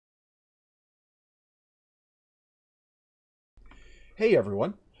Hey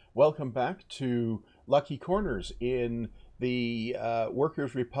everyone, welcome back to Lucky Corners in the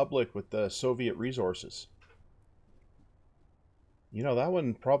Workers' Republic with the Soviet resources. You know, that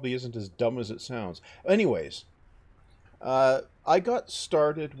one probably isn't as dumb as it sounds. Anyways, I got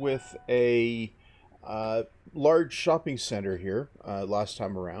started with a uh, large shopping center here last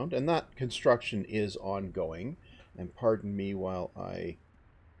time around, and that construction is ongoing. And pardon me while I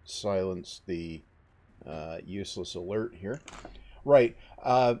silence the useless alert here. Right.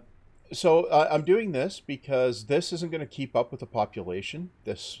 I'm doing this because this isn't going to keep up with the population,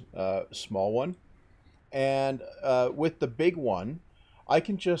 this small one. And with the big one, I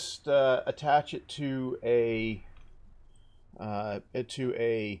can just attach it to a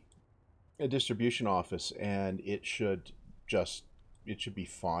distribution office, and just it should be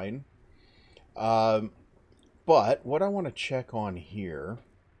fine. Um, but what I want to check on here.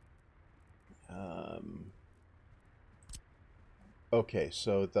 Um, okay,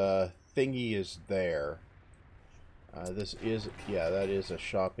 so the thingy is there. This is, yeah, that is a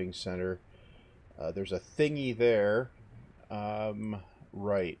shopping center. There's a thingy there.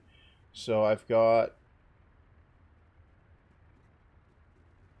 Right. So I've got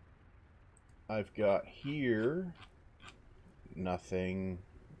here nothing,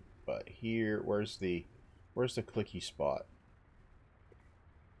 but here, where's the clicky spot?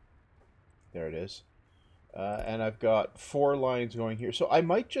 There it is. And I've got 4 lines going here. So I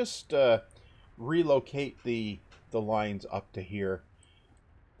might just relocate the lines up to here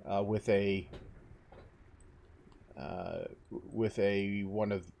uh, with a with a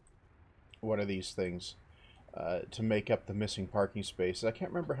one of these things to make up the missing parking spaces. I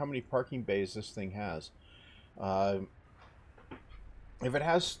can't remember how many parking bays this thing has. Uh, if it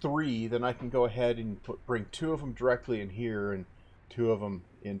has 3, then I can go ahead and bring 2 of them directly in here and 2 of them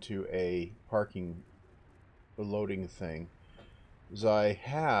into a parking loading thing. As I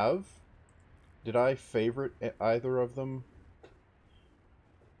have, did I favorite either of them?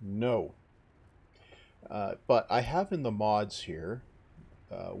 No. But I have in the mods here.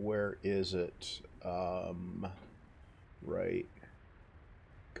 Where is it? Right.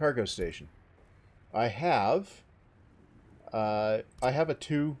 Cargo station. I have. I have a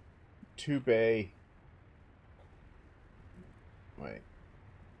two bay. Wait.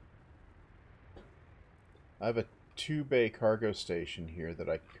 I have a 2 bay cargo station here that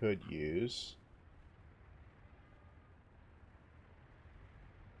I could use.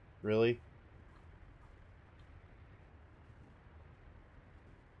 Really?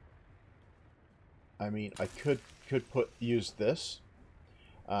 I mean, I could use this.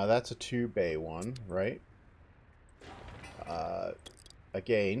 That's a 2 bay one, right? Uh,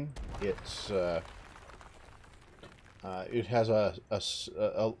 Again, it has a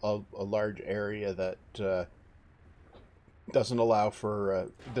large area that doesn't allow for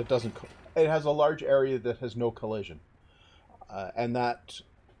that doesn't. It has a large area that has no collision, and that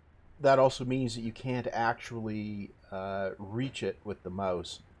also means that you can't actually reach it with the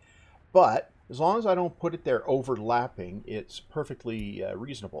mouse. But as long as I don't put it there overlapping, it's perfectly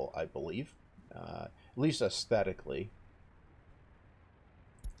reasonable, I believe, at least aesthetically.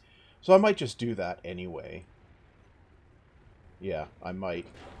 So I might just do that anyway. Yeah, I might.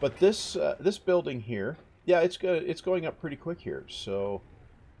 But this building here, yeah, it's going up pretty quick here. So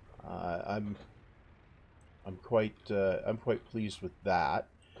uh, I'm I'm quite pleased with that.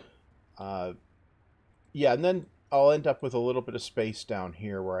 Uh, yeah, and then I'll end up with a little bit of space down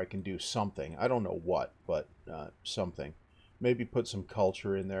here where I can do something. I don't know what, but something. Maybe put some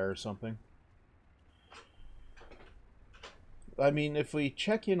culture in there or something. I mean, if we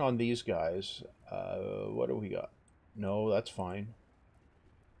check in on these guys, what do we got? No, that's fine.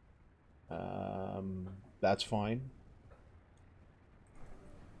 That's fine.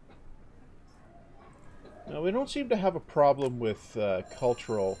 No, we don't seem to have a problem with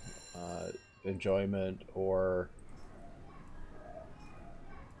cultural enjoyment or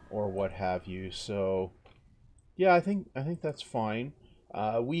what have you. So yeah, I think that's fine.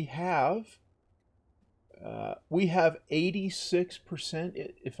 We have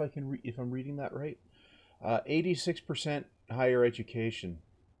 86%, if I'm reading that right. 86% higher education.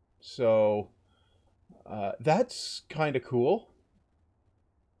 So that's kind of cool.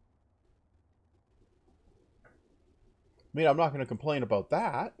 I mean, I'm not going to complain about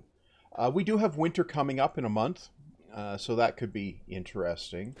that. We do have winter coming up in a month, so that could be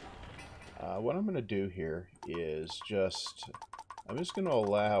interesting. What I'm going to do here is I'm just going to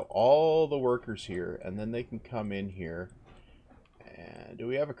allow all the workers here, and then they can come in here. And do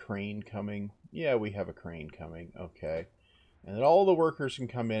we have a crane coming? Yeah, we have a crane coming. Okay. And then all the workers can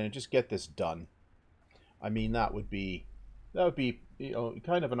come in and just get this done. I mean, that would be That would be,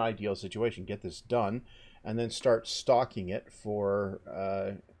 kind of an ideal situation. Get this done, and then start stocking it for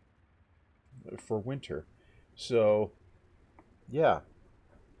winter. So yeah,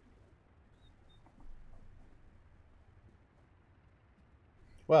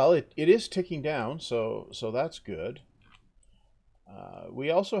 well, it is ticking down, so that's good. We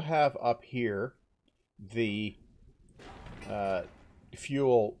also have up here the uh,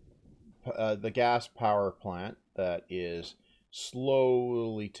 fuel, the gas power plant that is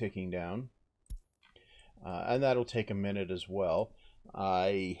slowly ticking down, and that'll take a minute as well.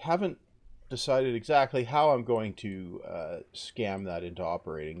 I haven't decided exactly how I'm going to scam that into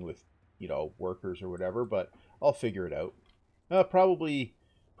operating with, workers or whatever, but I'll figure it out. Probably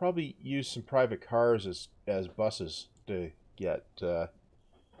use some private cars as buses to get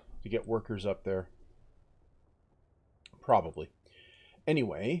workers up there. Probably.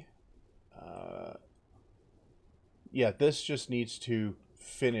 Anyway, uh, yeah, this just needs to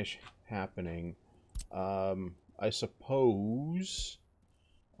finish happening. I suppose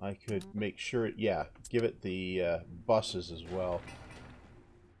I could make sure, yeah, give it the buses as well.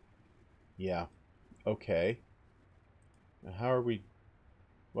 Yeah, okay. Now how are we?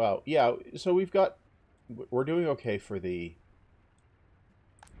 Well, yeah, so we're doing okay for the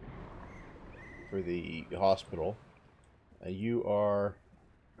hospital. You are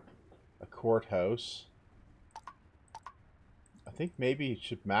a courthouse. I think maybe it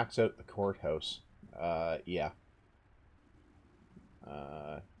should max out the courthouse. Yeah.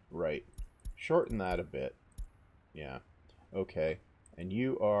 Right. Shorten that a bit. Yeah. Okay. And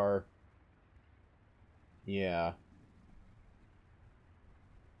you are... Yeah.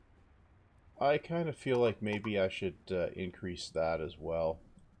 I kind of feel like maybe I should increase that as well.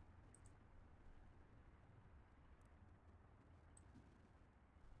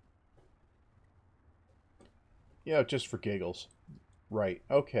 Yeah, just for giggles. Right.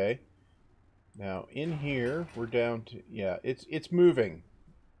 Okay. Now in here we're down to, yeah, it's moving.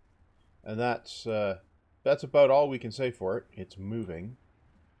 And that's about all we can say for it. It's moving.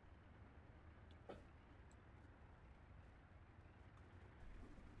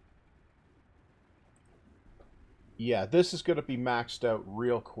 Yeah, this is going to be maxed out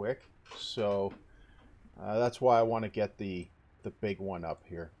real quick. So that's why I want to get the big one up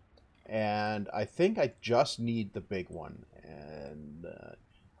here. And I think I just need the big one. And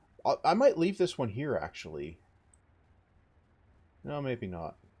I might leave this one here, actually. No, maybe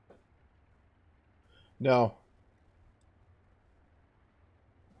not. No.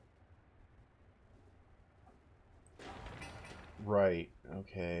 Right.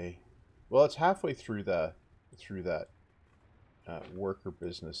 Okay. Well, it's halfway through that worker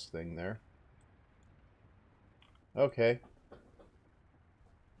business thing there. Okay.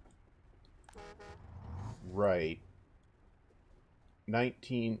 Right.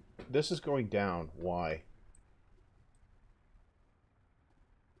 19. This is going down. Why?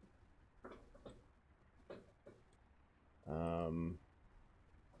 Um,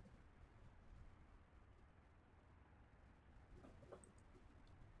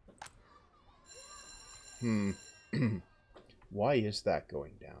 hmm. Why is that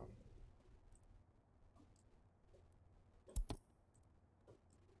going down?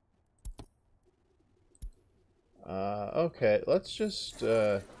 Okay, let's just,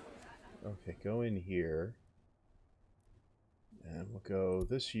 okay, go in here. And we'll go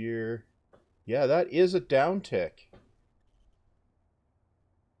this year. Yeah, that is a downtick.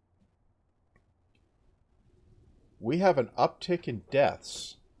 We have an uptick in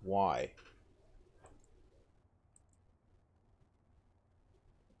deaths. Why?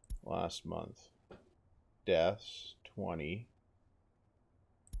 Last month. Deaths, 20.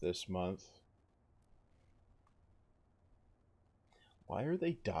 This month. Why are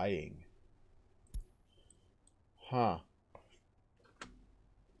they dying? Huh.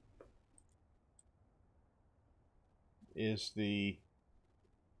 Is the...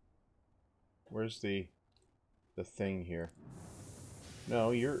 Where's the thing here?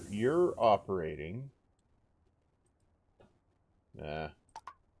 No, you're operating. Nah.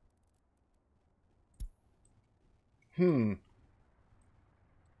 Hmm.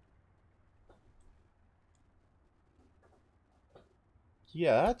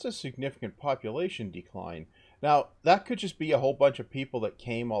 Yeah, that's a significant population decline. Now, that could just be a whole bunch of people that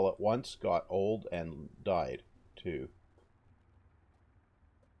came all at once, got old, and died, too.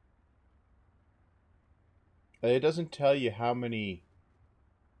 It doesn't tell you how many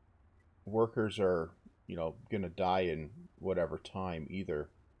workers are, going to die in whatever time either.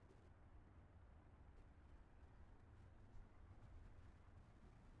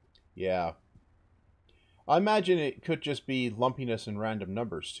 Yeah. I imagine it could just be lumpiness in random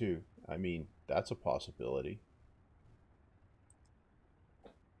numbers, too. I mean, that's a possibility.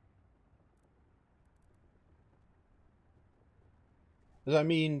 'Cause, I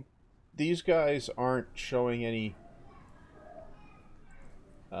mean, these guys aren't showing any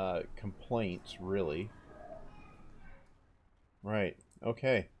complaints, really. Right.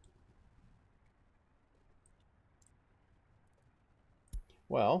 Okay.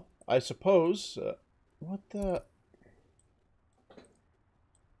 Well, I suppose... what the...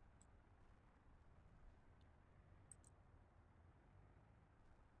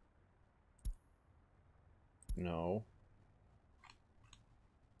 No.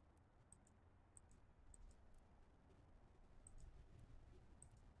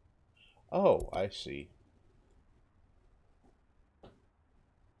 Oh, I see.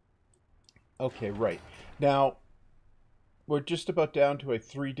 Okay, right. Now, we're just about down to a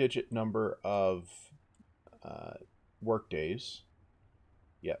 3-digit number of work days.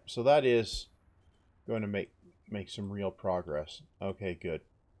 Yep, so that is going to make some real progress. Okay, good.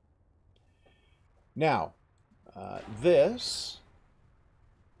 Now, this...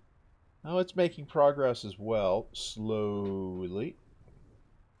 Oh, it's making progress as well, slowly.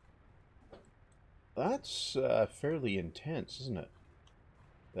 That's fairly intense, isn't it?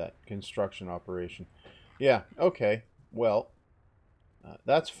 That construction operation. Yeah, okay. Well,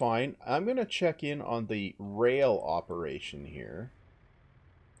 that's fine. I'm going to check in on the rail operation here.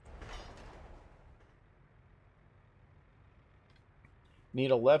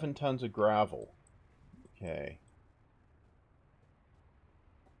 Need 11 tons of gravel. Okay.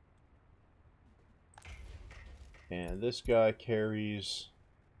 And this guy carries...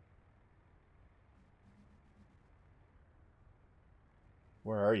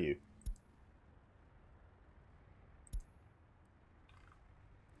 Where are you?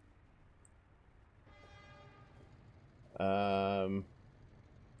 So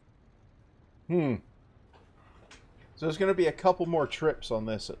there's going to be a couple more trips on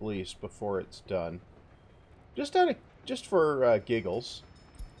this at least before it's done. Just for giggles,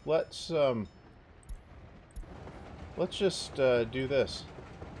 let's just do this.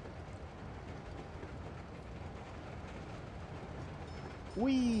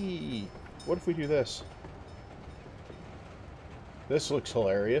 Whee! What if we do this? This looks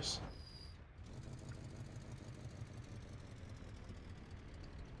hilarious.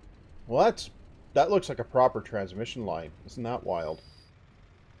 Well, that looks like a proper transmission line. Isn't that wild?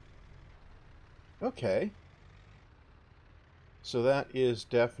 Okay. So that is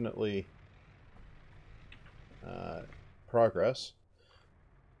definitely progress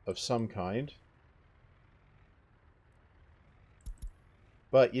of some kind.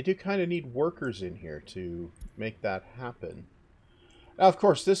 But you do kind of need workers in here to make that happen. Now, of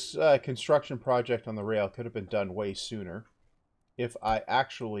course, this construction project on the rail could have been done way sooner if I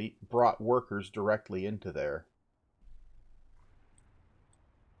actually brought workers directly into there.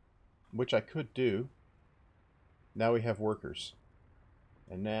 Which I could do. Now we have workers.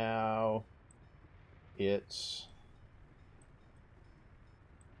 And now it's...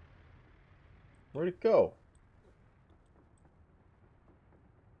 Where'd it go?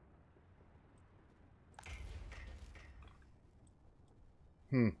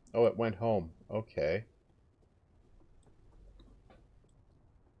 Oh, it went home. Okay.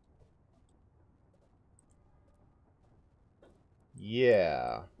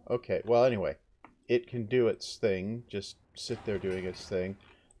 Yeah. Okay. Well, anyway, it can do its thing. Just sit there doing its thing.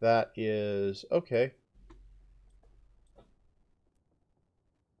 That is... Okay.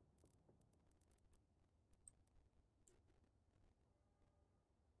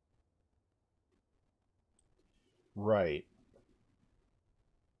 Right.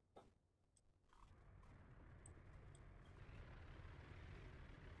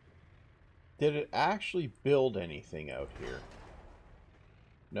 Did it actually build anything out here?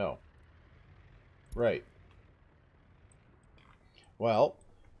 No. Right. Well,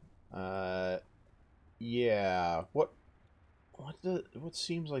 yeah. What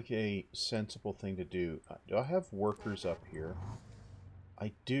seems like a sensible thing to do? Do I have workers up here?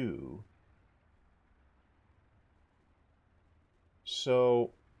 I do. So,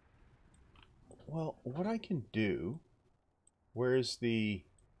 well, what I can do... Where's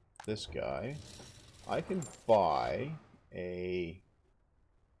this guy? I can buy a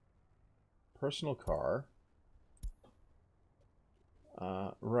personal car.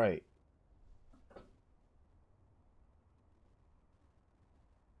 Right.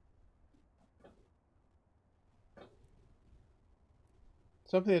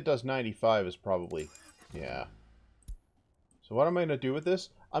 Something that does 95 is probably... Yeah. So what am I going to do with this?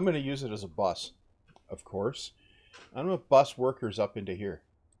 I'm going to use it as a bus. of course. I'm going to bus workers up into here.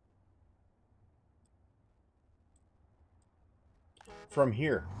 From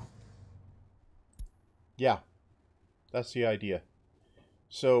here. Yeah, that's the idea.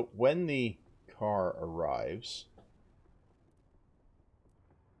 So when the car arrives,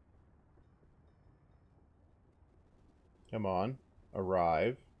 come on,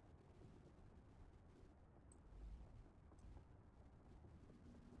 arrive.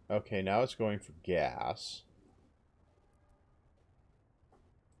 Okay, now it's going for gas.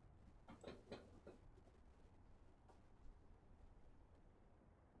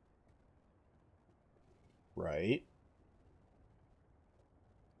 Right.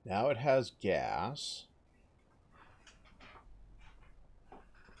 Now it has gas.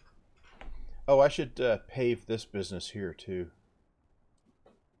 Oh, I should pave this business here too.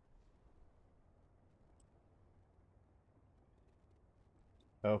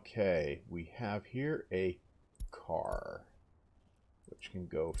 Okay, we have here a car, which can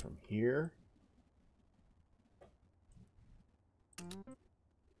go from here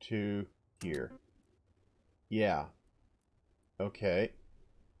to here. Yeah. Okay.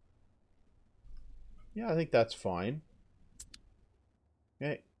 Yeah, I think that's fine.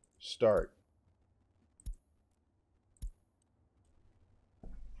 Okay, start.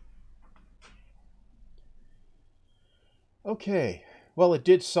 Okay, well, it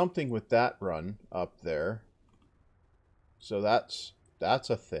did something with that run up there. So that's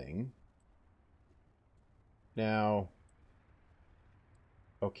a thing. Now,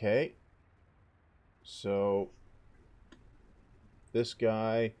 okay. So this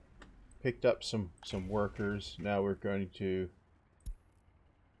guy picked up some workers. Now we're going to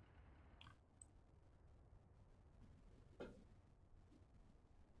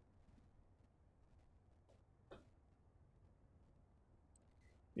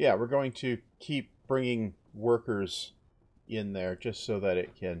yeah, we're going to keep bringing workers in there just so that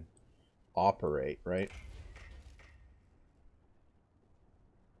it can operate, right?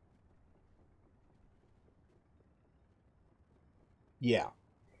 Yeah.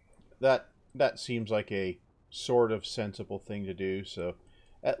 That seems like a sort of sensible thing to do, so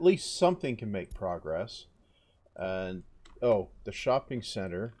at least something can make progress. And oh, the shopping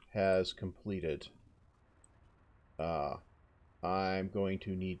center has completed. I'm going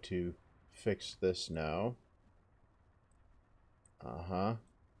to need to fix this now. Uh-huh.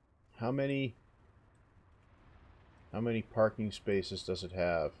 How many parking spaces does it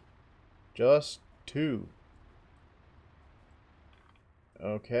have? Just 2.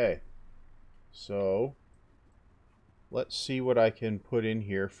 Okay. So let's see what I can put in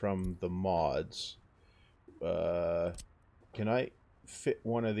here from the mods. Can I fit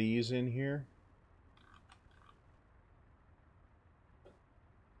one of these in here?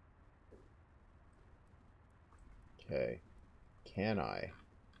 Okay. Can I?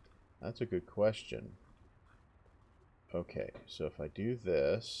 That's a good question. Okay, so if I do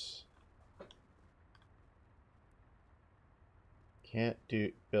this, can't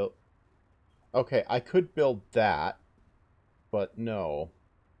do build. Okay, I could build that, but no.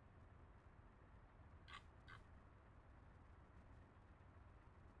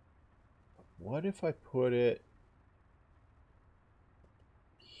 What if I put it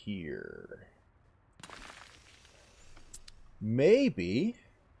here? Maybe.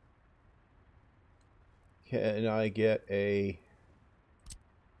 Can I get a...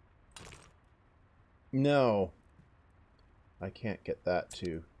 No. I can't get that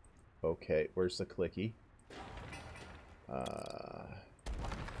too. Okay, where's the clicky?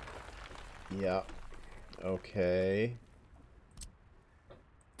 Yeah. Okay.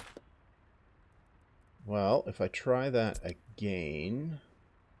 Well, if I try that again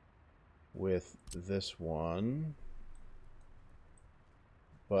with this one,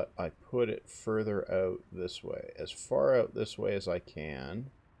 but I put it further out this way, as far out this way as I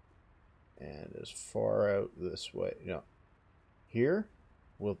can, and as far out this way. No, here,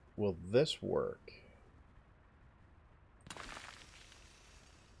 will this work?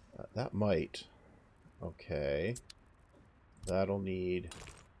 That might. Okay, that'll need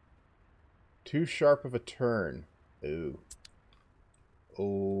too sharp of a turn. Ooh.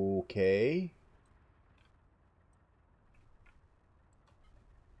 Okay.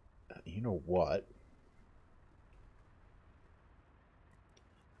 You know what?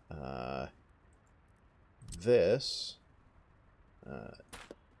 This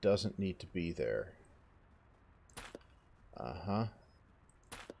doesn't need to be there. Uh-huh.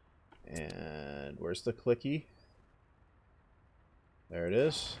 And where's the clicky? There it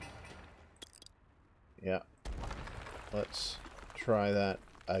is. Yeah. Let's try that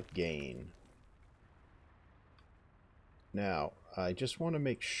again. Now, I just want to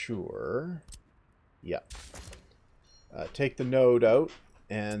make sure. Yeah. Take the node out,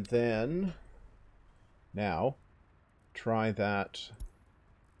 and then now try that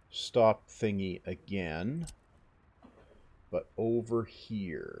stop thingy again, but over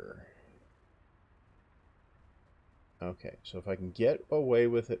here. Okay, so if I can get away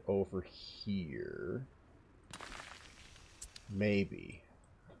with it over here, maybe.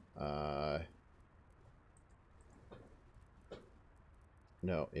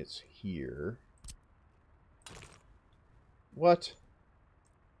 No, it's here. What?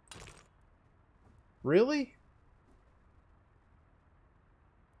 Really?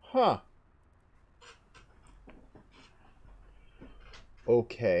 Huh.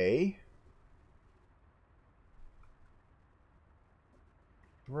 Okay.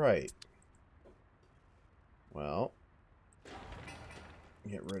 Right. Well,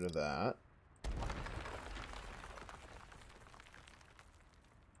 get rid of that.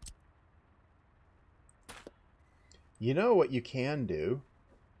 You know what you can do?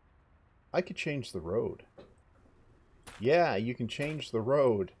 I could change the road. Yeah, you can change the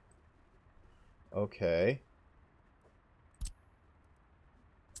road. Okay.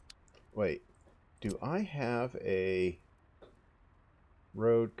 Wait. Do I have a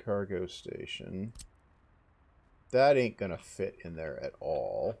road cargo station? That ain't gonna fit in there at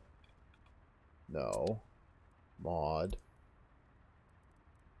all. No. Mod.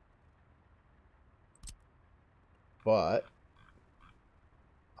 But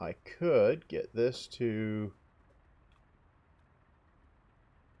I could get this to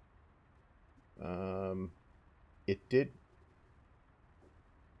it did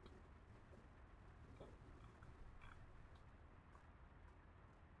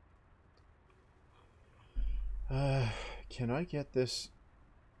can I get this?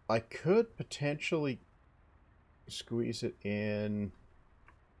 I could potentially squeeze it in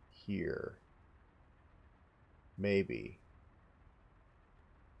here. Maybe.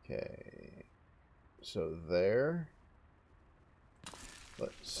 Okay. So there.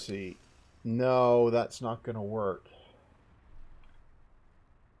 Let's see. No, that's not going to work.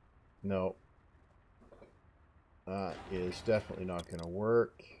 No. That is definitely not going to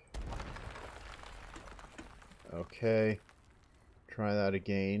work. Okay. Try that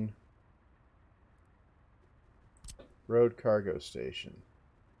again. Road cargo station.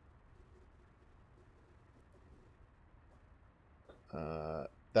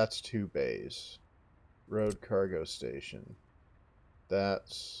 That's 2 bays. Road cargo station.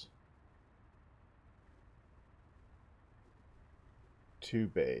 That's 2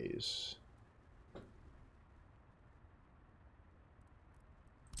 bays.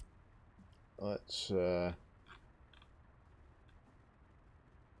 Let's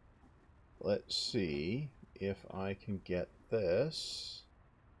see if I can get this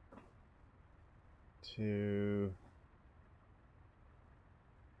to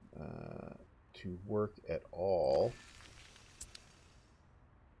work at all.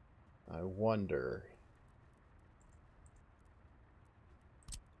 I wonder.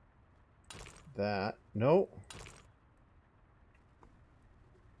 That, no.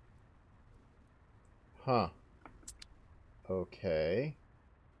 Huh. Okay.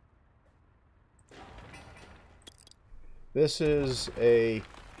 This is a,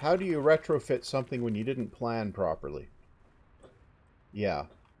 how do you retrofit something when you didn't plan properly? Yeah.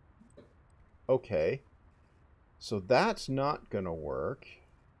 Okay. So that's not gonna work.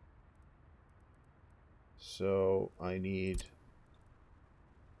 So I need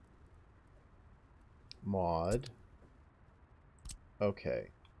mod. Okay.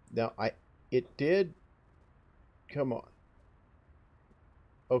 Now it did, come on.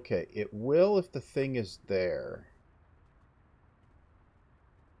 Okay, it will if the thing is there.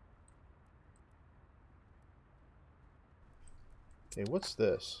 Okay, what's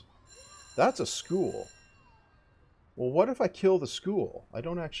this? That's a school. Well, what if I kill the school? I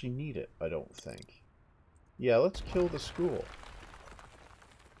don't actually need it, I don't think. Yeah, let's kill the school.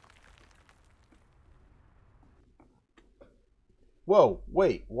 Whoa,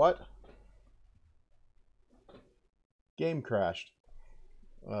 wait, what? Game crashed.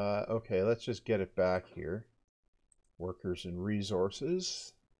 Okay, let's just get it back here. Workers and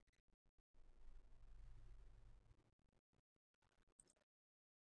resources.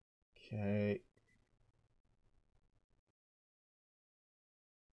 Okay.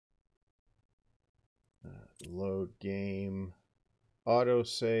 Load game.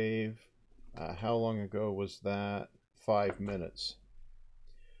 Autosave. How long ago was that? 5 minutes.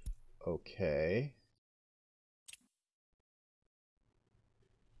 Okay.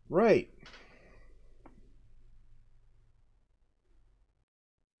 Right.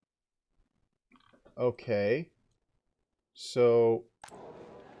 Okay. So...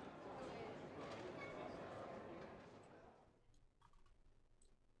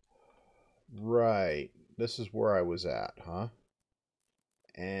 Right. This is where I was at, huh?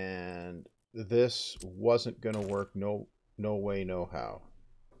 And this wasn't going to work. No, no way, no how.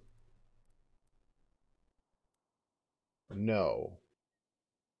 No.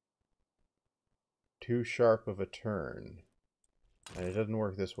 Too sharp of a turn. And it doesn't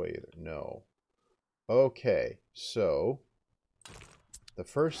work this way either. No. Okay, so the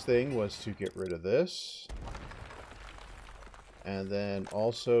first thing was to get rid of this. And then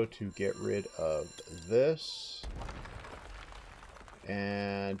also to get rid of this.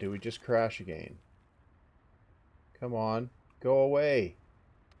 And do we just crash again? Come on, go away.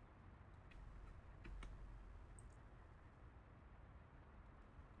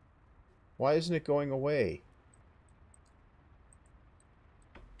 Why isn't it going away?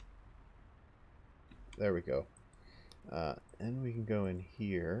 There we go. And we can go in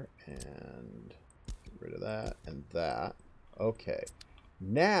here and get rid of that and that. Okay.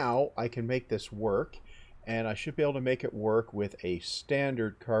 Now I can make this work, and I should be able to make it work with a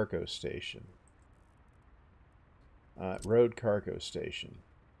standard cargo station. Road cargo station.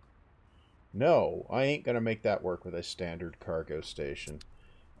 No, I ain't going to make that work with a standard cargo station.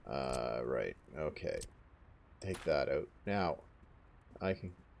 Right. Okay. Take that out. Now, I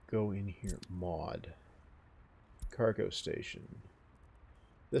can go in here, mod. Cargo station.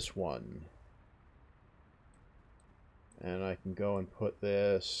 This one. And I can go and put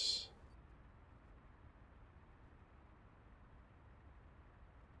this...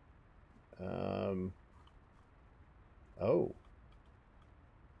 Oh.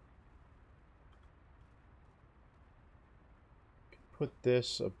 Put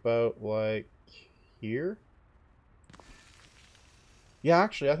this about like here. Yeah,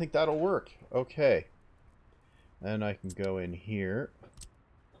 actually, I think that'll work. Okay. And I can go in here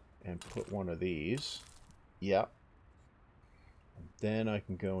and put one of these. Yep. And then I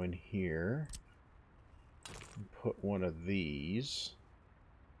can go in here and put one of these.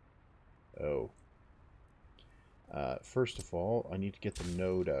 Oh. First of all, I need to get the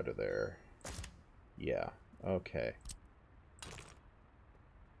node out of there. Yeah. Okay.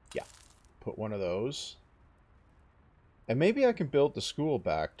 Yeah. Put one of those. And maybe I can build the school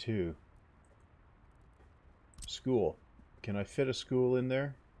back, too. School. Can I fit a school in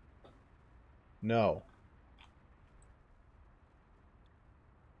there? No.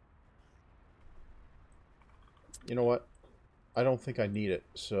 You know what? I don't think I need it,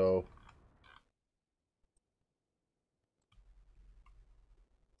 so...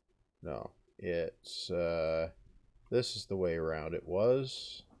 No. It's, this is the way around. It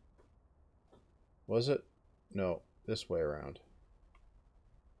was... Was it? No. This way around.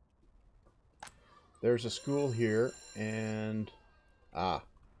 There's a school here, and... Ah.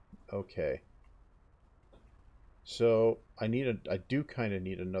 Okay. So, I do kind of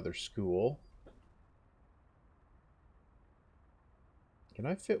need another school. Can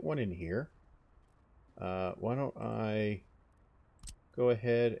I fit one in here? Why don't I go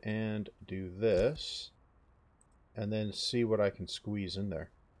ahead and do this, and then see what I can squeeze in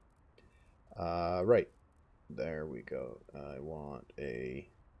there. Right. There we go. I want a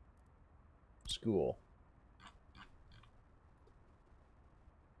school.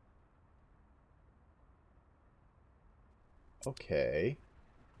 Okay.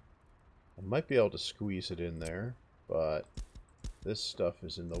 I might be able to squeeze it in there, but this stuff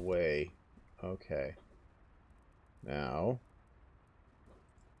is in the way. Okay. Now,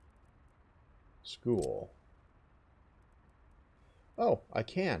 school. Oh, I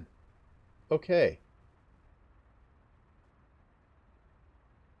can. Okay.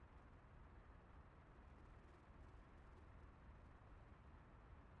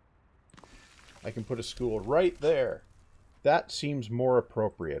 I can put a school right there. That seems more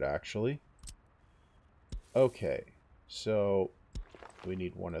appropriate, actually. Okay, so we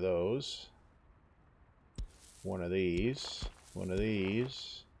need one of those. One of these. One of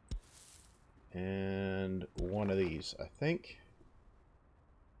these. And one of these, I think.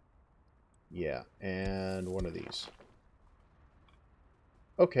 Yeah, and one of these.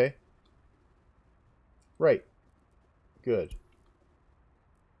 Okay. Right. Good.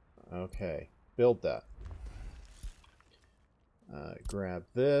 Okay. Build that. Grab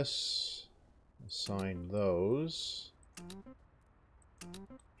this. Assign those.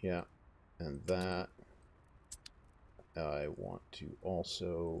 Yeah. And that. I want to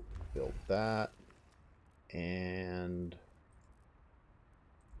also build that. And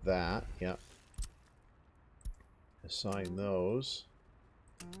that. Yeah. Assign those.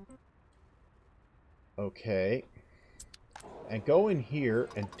 Okay. And go in here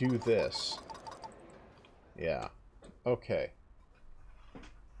and do this. Yeah. Okay.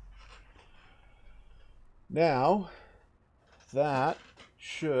 Now, that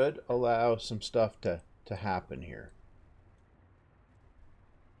should allow some stuff to happen here.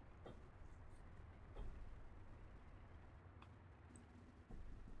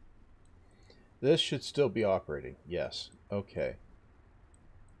 This should still be operating. Yes. Okay.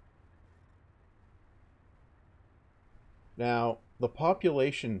 Now, the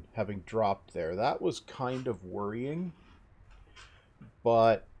population having dropped there, that was kind of worrying.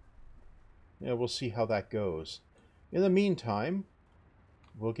 But, you know, we'll see how that goes. In the meantime,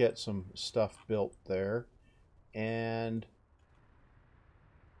 we'll get some stuff built there. And,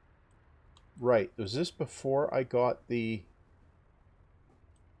 right, was this before I got the...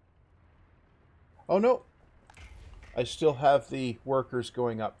 Oh, no. I still have the workers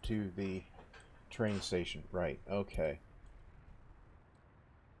going up to the train station. Right, okay.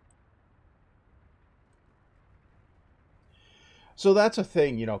 So that's a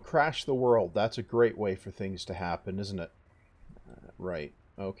thing, you know, crash the world. That's a great way for things to happen, isn't it? Right,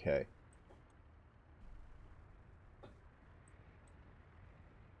 okay.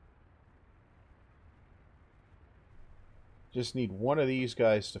 Just need one of these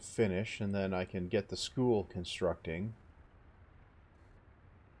guys to finish, and then I can get the school constructing.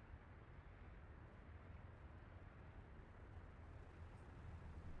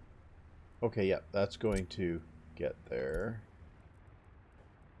 Okay, yeah, that's going to get there.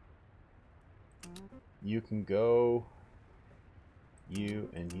 You can go. You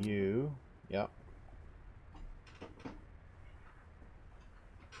and you. Yep.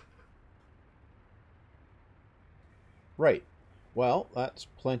 Right. Well, that's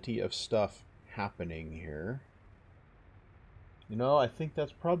plenty of stuff happening here. You know, I think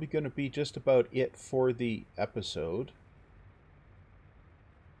that's probably going to be just about it for the episode.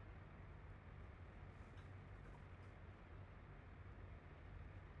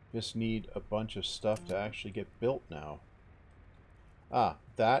 Just need a bunch of stuff to actually get built now. Ah,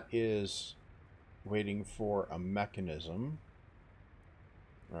 that is waiting for a mechanism.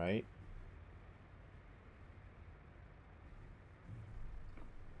 Right?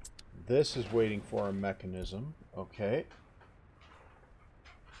 This is waiting for a mechanism. Okay.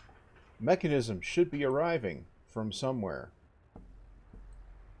 Mechanism should be arriving from somewhere.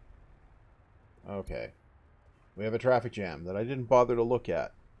 Okay. We have a traffic jam that I didn't bother to look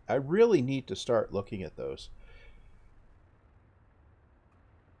at. I really need to start looking at those.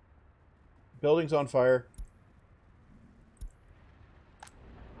 Building's on fire.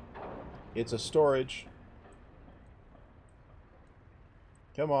 It's a storage.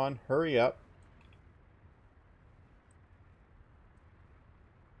 Come on, hurry up.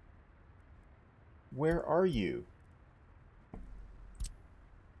 Where are you?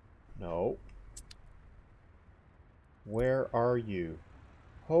 No. Where are you?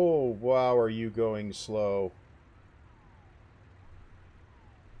 Oh, wow, are you going slow?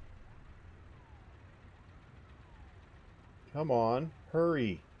 Come on,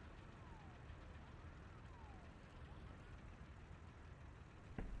 hurry.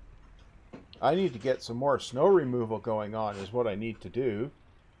 I need to get some more snow removal going on is what I need to do.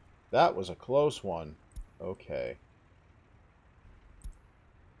 That was a close one. Okay.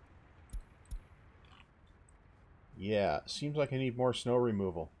 Yeah, seems like I need more snow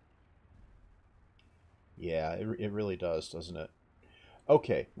removal. Yeah, it really does, doesn't it?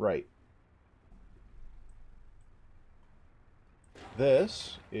 Okay, right.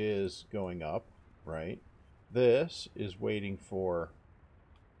 This is going up, right? This is waiting for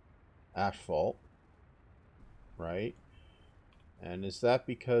asphalt, right? And is that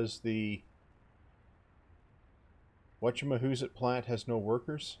because the Whatchamahoozit plant has no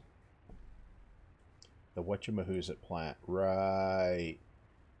workers? The Whatchamahoozit plant, right.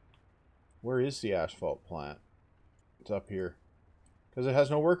 Where is the asphalt plant? It's up here. Because it has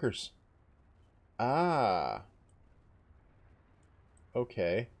no workers. Ah.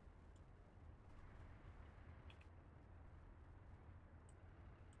 Okay.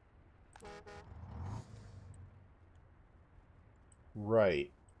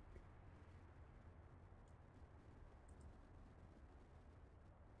 Right.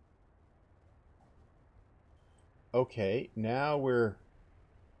 Okay, now we're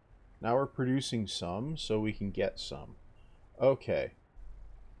producing some so we can get some. Okay.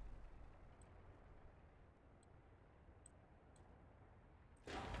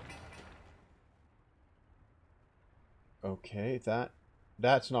 Okay,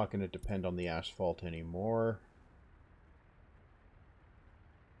 that's not going to depend on the asphalt anymore.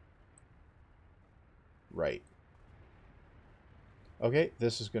 Right. Okay,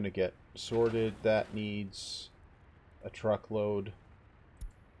 this is going to get sorted. That needs a truckload.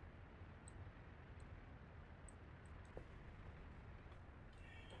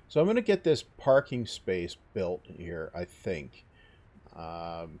 So I'm going to get this parking space built here, I think.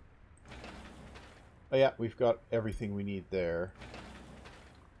 Oh yeah, we've got everything we need there.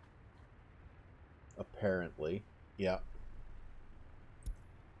 Apparently. Yeah.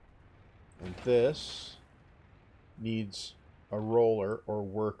 And this needs a roller or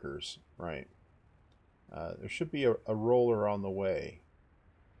workers. Right. There should be a roller on the way.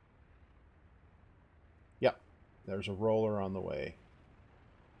 Yep. There's a roller on the way.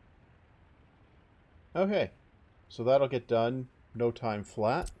 Okay. So that'll get done. No time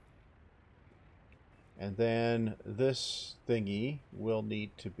flat. And then this thingy will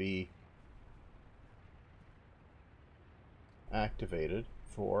need to be activated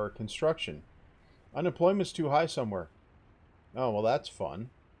for construction. Unemployment's too high somewhere. Oh, well, that's fun.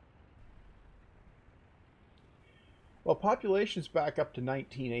 Well, population's back up to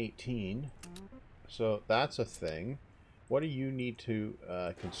 1918, so that's a thing. What do you need to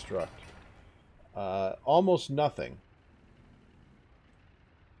construct? Almost nothing.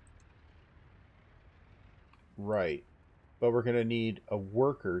 Right. But we're going to need a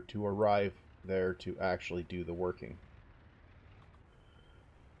worker to arrive there to actually do the working.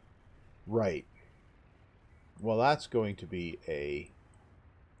 Right. Well, that's going to be a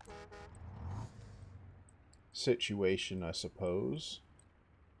situation, I suppose.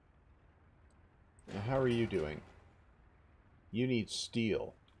 Now, how are you doing? You need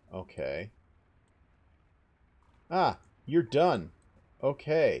steel. Okay. Ah, you're done.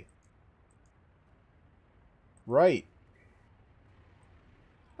 Okay. Right.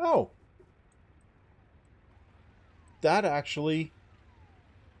 Oh. That actually...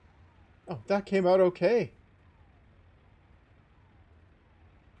 Oh, that came out okay.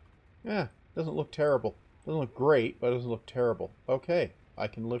 Yeah, doesn't look terrible. Doesn't look great, but it doesn't look terrible. Okay, I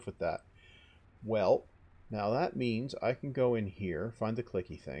can live with that. Well, now that means I can go in here, find the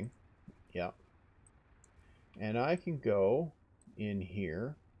clicky thing. Yeah. And I can go in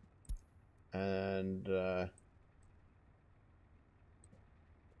here and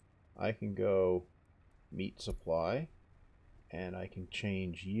I can go meat supply and I can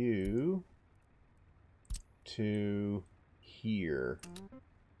change you to here,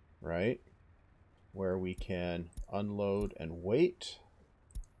 right? Where we can unload and wait.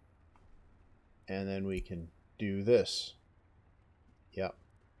 And then we can do this. Yep.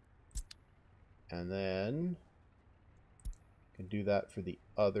 And then can do that for the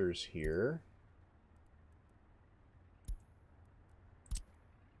others here.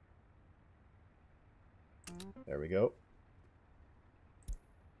 There we go.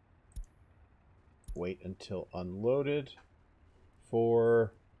 Wait until unloaded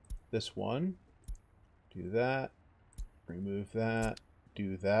for this one. Do that. Remove that.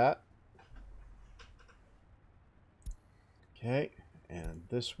 Do that. Okay. And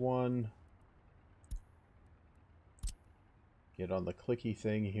this one. Get on the clicky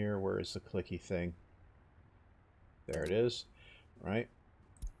thing here. Where is the clicky thing? There it is. Right.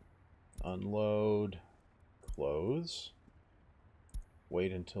 Unload clothes.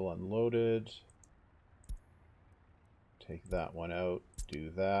 Wait until unloaded. Take that one out.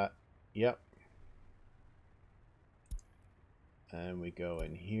 Do that. Yep. And we go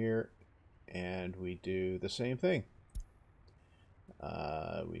in here and we do the same thing.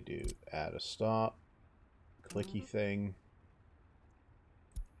 We do add a stop, clicky thing.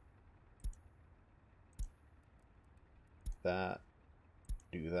 That,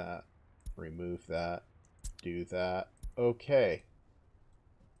 do that, remove that, do that. Okay.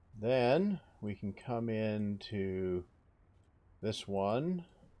 Then we can come into this one.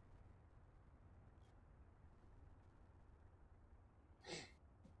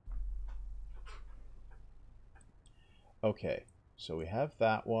 Okay, so we have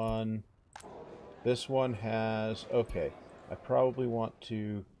that one. This one has, okay, I probably want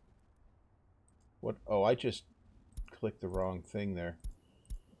to, what, oh, I just clicked the wrong thing there.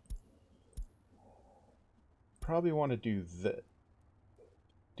 Probably want to do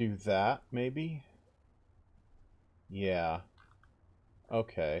that, maybe? Yeah.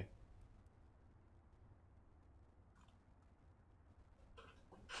 Okay.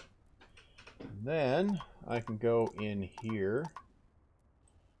 And then I can go in here.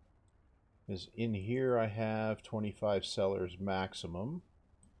 Because in here I have 25 sellers maximum.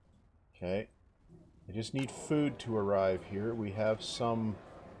 Okay. I just need food to arrive here. We have some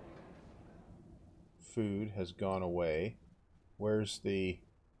food has gone away. Where's the...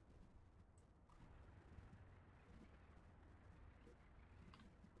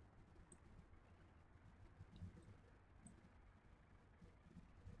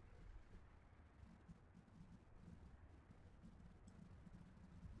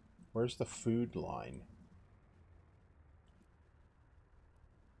 Where's the food line?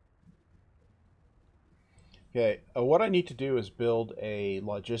 Okay, what I need to do is build a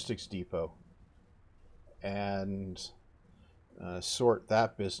logistics depot and sort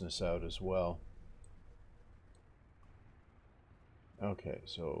that business out as well. Okay,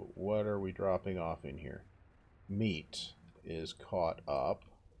 so what are we dropping off in here? Meat is caught up.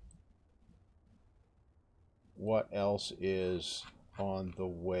 What else is on the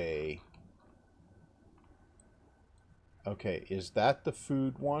way? Okay, is that the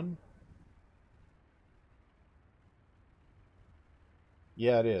food one?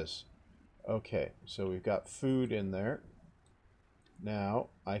 Yeah, it is. Okay, so we've got food in there. Now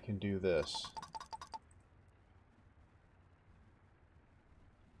I can do this.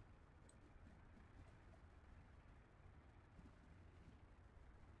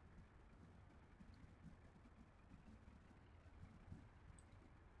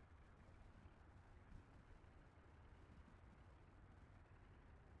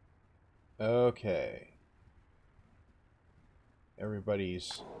 Okay.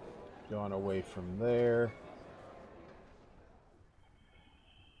 Everybody's gone away from there.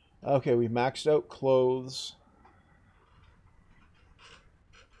 Okay, we maxed out clothes.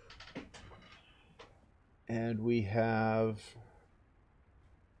 And we have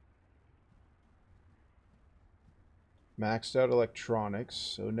maxed out electronics.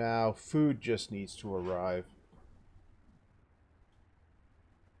 So now food just needs to arrive.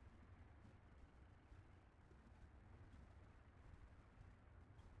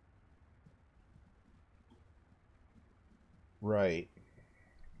 Right.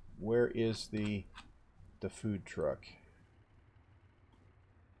 Where is the food truck?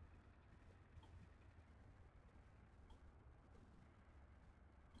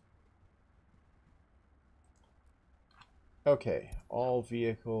 Okay, all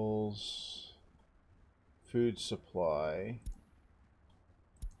vehicles, food supply.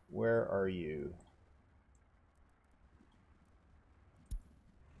 Where are you?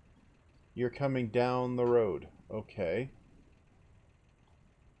 You're coming down the road. Okay.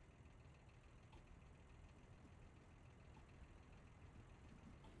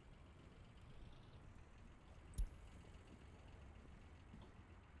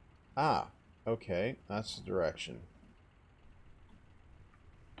 Ah, okay, that's the direction.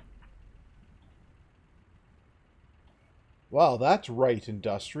 Wow, that's right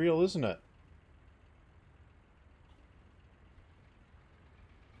industrial, isn't it?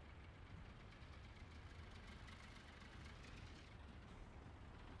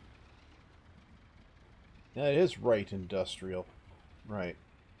 Yeah, it is right industrial. Right.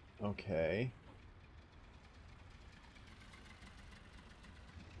 Okay.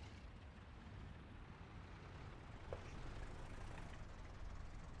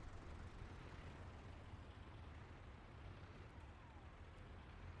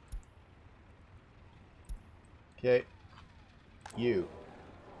 Okay. You.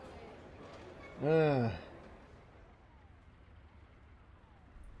 Yeah.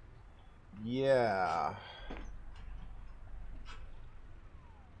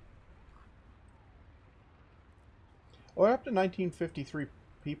 Oh, we're up to 1953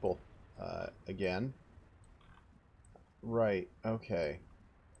 people again. Right. Okay.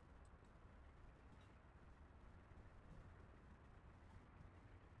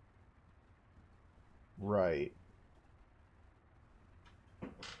 Right.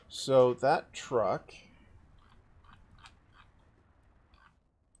 So that truck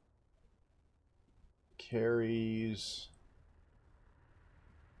carries...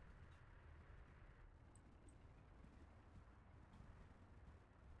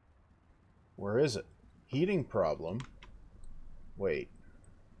 Where is it? Heating problem. Wait.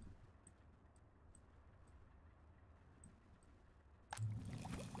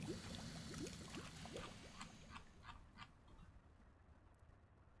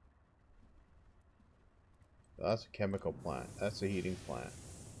 That's a chemical plant. That's a heating plant.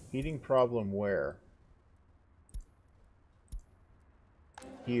 Heating problem where?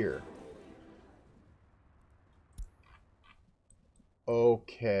 Here.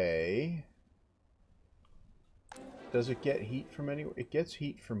 Okay. Does it get heat from anywhere? It gets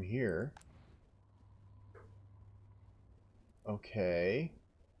heat from here. Okay.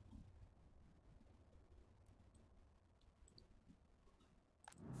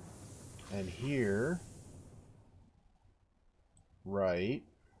 And here. Right.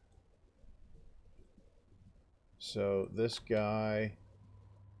 So this guy...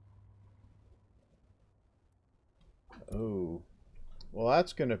 Oh. Well,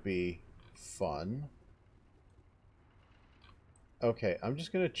 that's going to be fun. Okay, I'm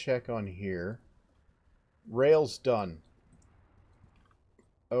just going to check on here. Rail's done.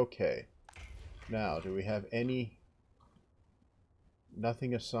 Okay. Now, do we have any...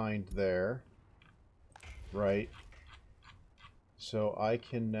 Nothing assigned there. Right. So I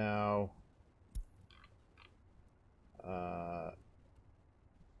can now...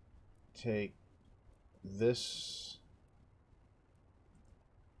 take this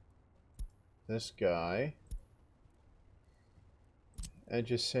guy and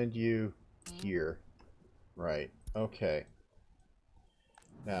just send you here. Right. Okay.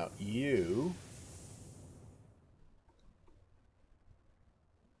 Now you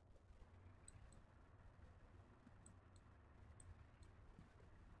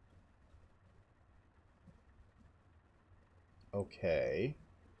okay.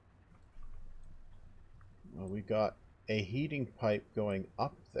 Well, we got a heating pipe going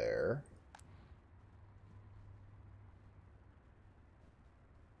up there.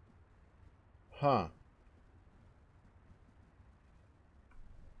 Huh.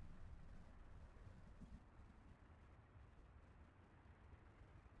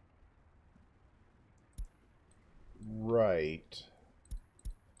 Right.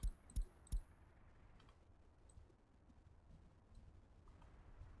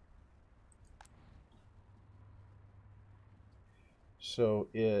 So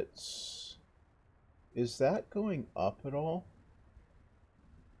it's... Is that going up at all?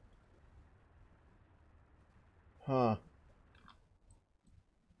 Huh.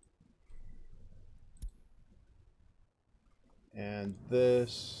 And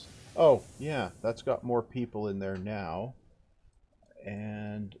this... Oh, yeah, that's got more people in there now.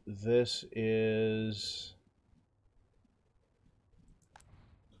 And this is...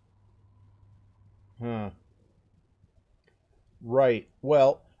 Huh. Right.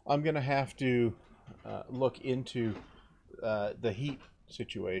 Well, I'm going to have to look into the heat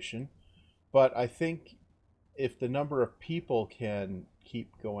situation. But I think if the number of people can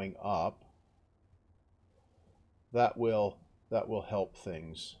keep going up, that will help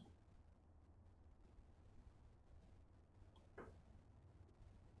things.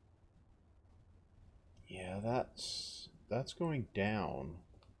 Yeah, that's going down.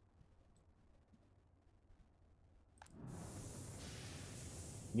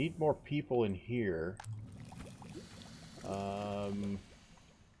 Need more people in here.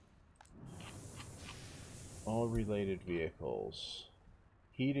 All related vehicles.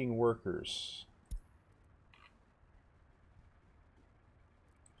 Heating workers.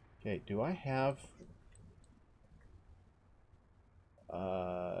 Okay, do I have...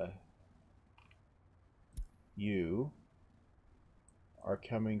 you are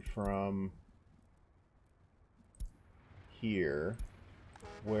coming from here,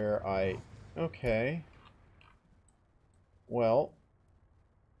 where I... Okay. Well,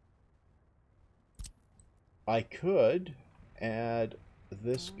 I could add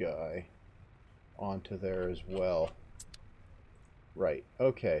this guy onto there as well. Right,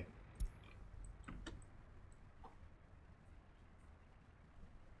 okay.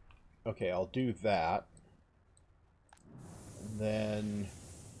 Okay, I'll do that. And then,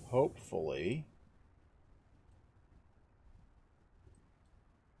 hopefully...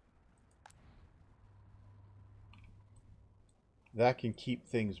 that can keep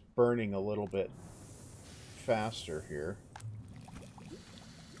things burning a little bit faster here.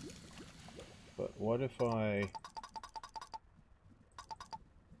 But what if I...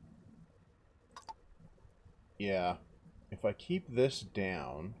 Yeah, if I keep this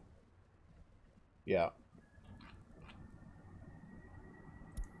down... Yeah.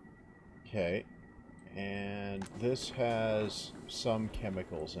 Okay. And this has some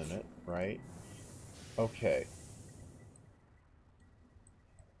chemicals in it, right? Okay.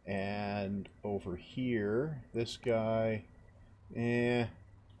 And over here, this guy...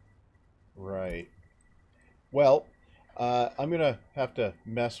 Right. Well, I'm going to have to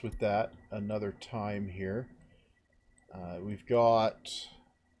mess with that another time here. We've got...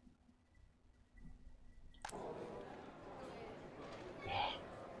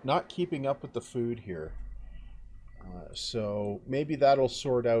 not keeping up with the food here. So maybe that'll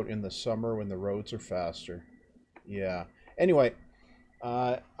sort out in the summer when the roads are faster. Yeah. Anyway,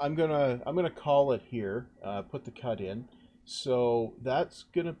 I'm gonna call it here. Put the cut in. So that's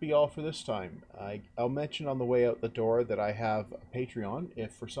gonna be all for this time. I'll mention on the way out the door that I have a Patreon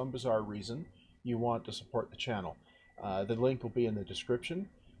if for some bizarre reason you want to support the channel. The link will be in the description.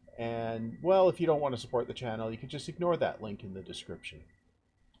 And well, if you don't want to support the channel, you can just ignore that link in the description.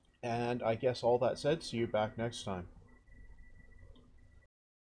 And I guess all that said, see you back next time.